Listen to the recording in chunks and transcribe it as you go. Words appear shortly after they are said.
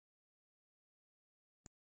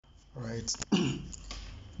Right.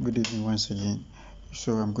 Good evening once again.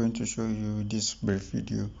 So I'm going to show you this brief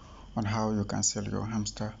video on how you can sell your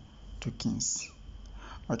hamster tokens.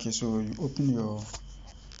 Okay, so you open your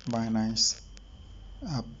Binance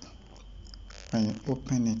app. When you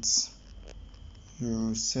open it,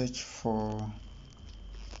 you search for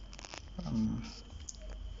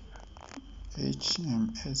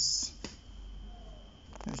HMS,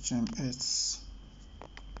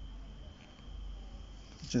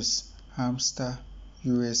 which is Hamster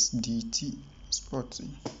USDT spot.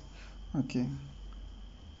 Okay,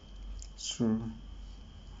 so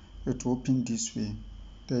it will open this way.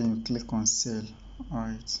 Then you click on sell.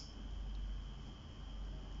 Alright.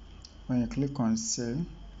 When you click on sell,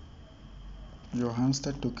 your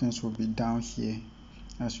hamster tokens will be down here,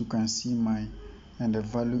 as you can see mine, and the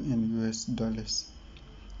value in US dollars.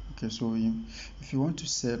 Okay, so if you want to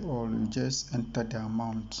sell all, you just enter the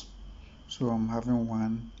amount. So I'm having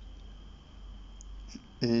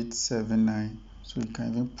 1879, so you can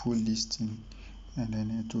even pull this thing and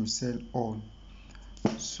then it will sell all.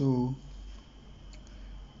 So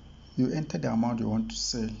you enter the amount you want to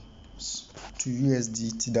sell to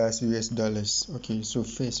USDT, that's US dollars. Okay, so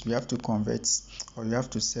first we have to convert, or you have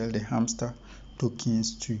to sell the hamster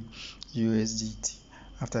tokens to USDT.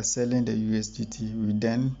 After selling the USDT, we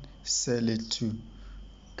then sell it to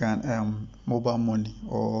mobile money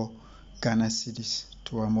or Ghana Cedis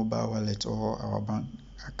to our mobile wallet or our bank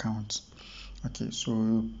account. Okay, so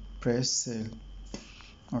you press sell.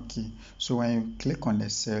 Okay, so when you click on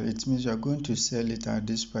the sell, it means you are going to sell it at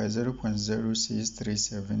this price,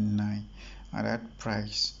 0.06379, at that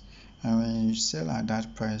price. And when you sell at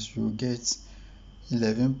that price, you get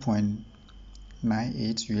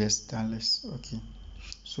 11.98 US dollars. Okay,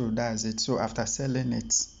 so that's it. So after selling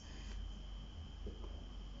it,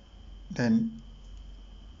 then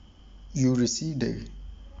you receive the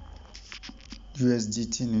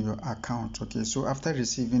USDT in your account. Okay, so after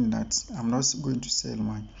receiving that, I'm not going to sell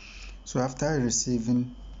mine. So after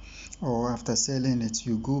receiving or after selling it,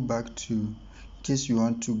 you go back to, in case you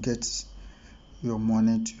want to get your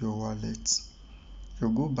money to your wallet, you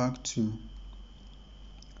go back to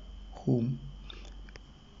home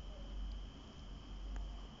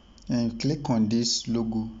and you click on this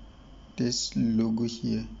logo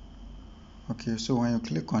here. Okay, so when you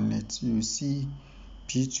click on it, you see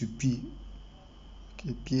P2P.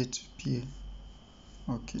 Okay, peer-to-peer.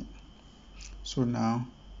 Okay, so now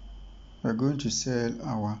we're going to sell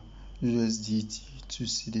our USDT to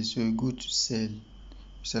Cedis. So you go to sell,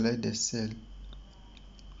 select the sell.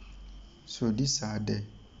 So these are the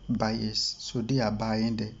buyers, so they are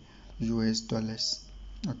buying the US dollars.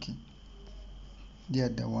 Okay, they are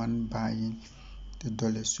the one buying the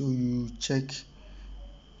dollars. So you check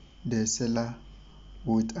the seller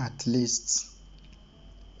with at least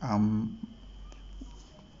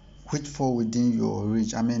which fall within your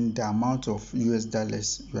range, I mean the amount of US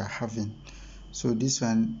dollars you are having. So this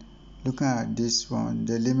one, looking at this one,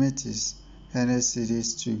 the limit is 100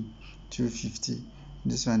 cedis to 250,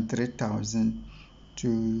 this one 3,000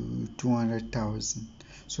 to 200,000.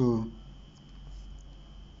 So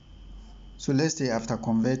let's say after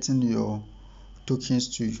converting your tokens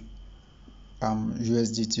to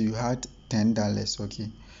USDT, you had $10.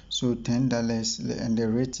 Okay, so $10 and the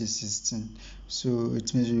rate is 16, so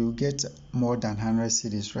it means you get more than 100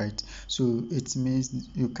 cedis, right? So it means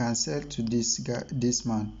you can sell to this guy, this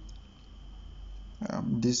man,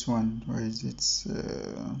 this one, where is it?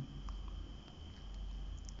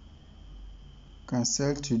 Can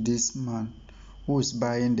sell to this man who is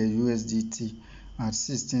buying the USDT at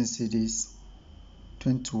 16 cedis,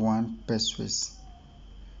 21 pesos.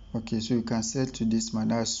 Okay, so you can sell to this man,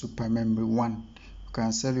 that's super member 1. You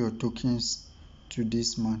can sell your tokens to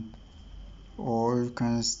this man, or you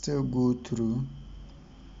can still go through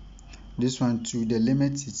this one too. The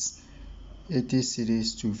limit is 80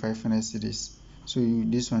 cedis to 500 cedis. So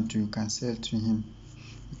this one too, you can sell to him,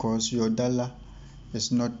 because your dollar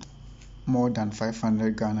is not more than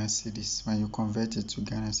 500 Ghana Cedis when you convert it to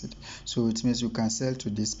Ghana Cedis. So it means you can sell to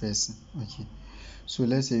this person. Okay, so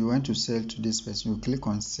let's say you want to sell to this person, you click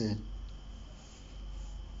on sell.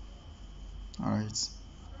 Alright,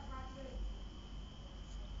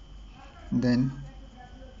 then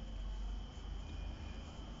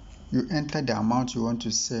you enter the amount you want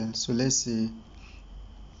to sell. So let's say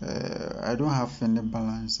I don't have any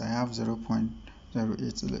balance, I have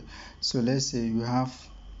 0.08. so let's say you have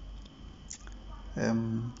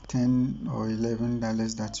 $10 or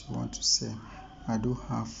 $11 that you want to sell. I do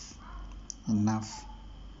have enough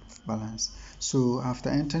balance. So after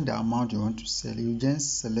entering the amount you want to sell, you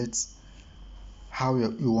just select how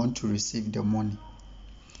you want to receive the money.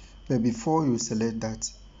 But before you select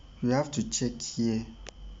that, you have to check here.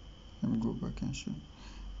 Let me go back and show.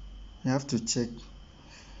 You have to check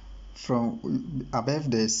from above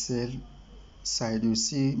the sale side. You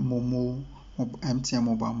see Momo, MTN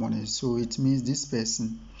mobile money. So it means this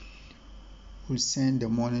person will send the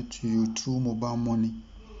money to you through mobile money.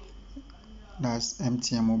 That's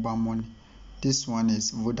MTN mobile money. This one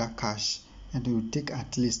is Voda Cash, and it will take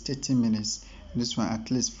at least 30 minutes. This one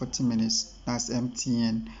at least 40 minutes. That's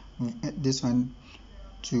MTN. This one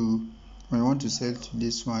to when you want to sell to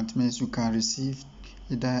this one, it means you can receive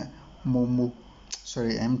either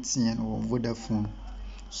MTN or Vodafone.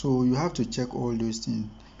 So you have to check all those things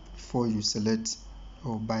before you select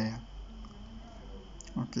your buyer.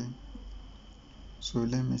 Okay. So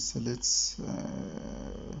let me select.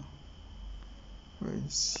 Where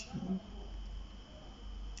is he?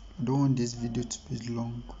 I don't want this video to be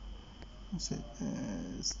long.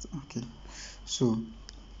 Okay. So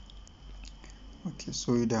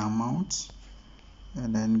the amount,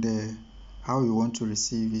 and then the how you want to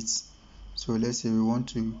receive it. So let's say we want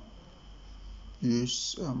to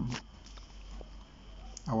use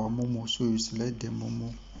our Momo. So you select the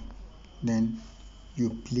Momo, then you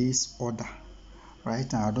place order.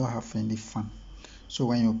 Right now I don't have any fund. So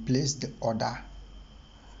when you place the order,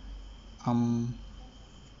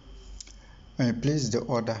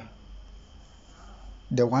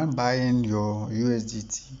 the one buying your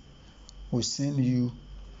USDT will send you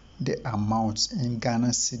the amount in Ghana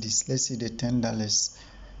Cedis. Let's say the $10,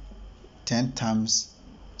 10 times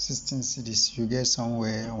 16 Cedis, you get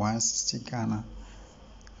somewhere 160 Ghana.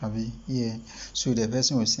 Yeah. So the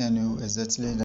person will send you exactly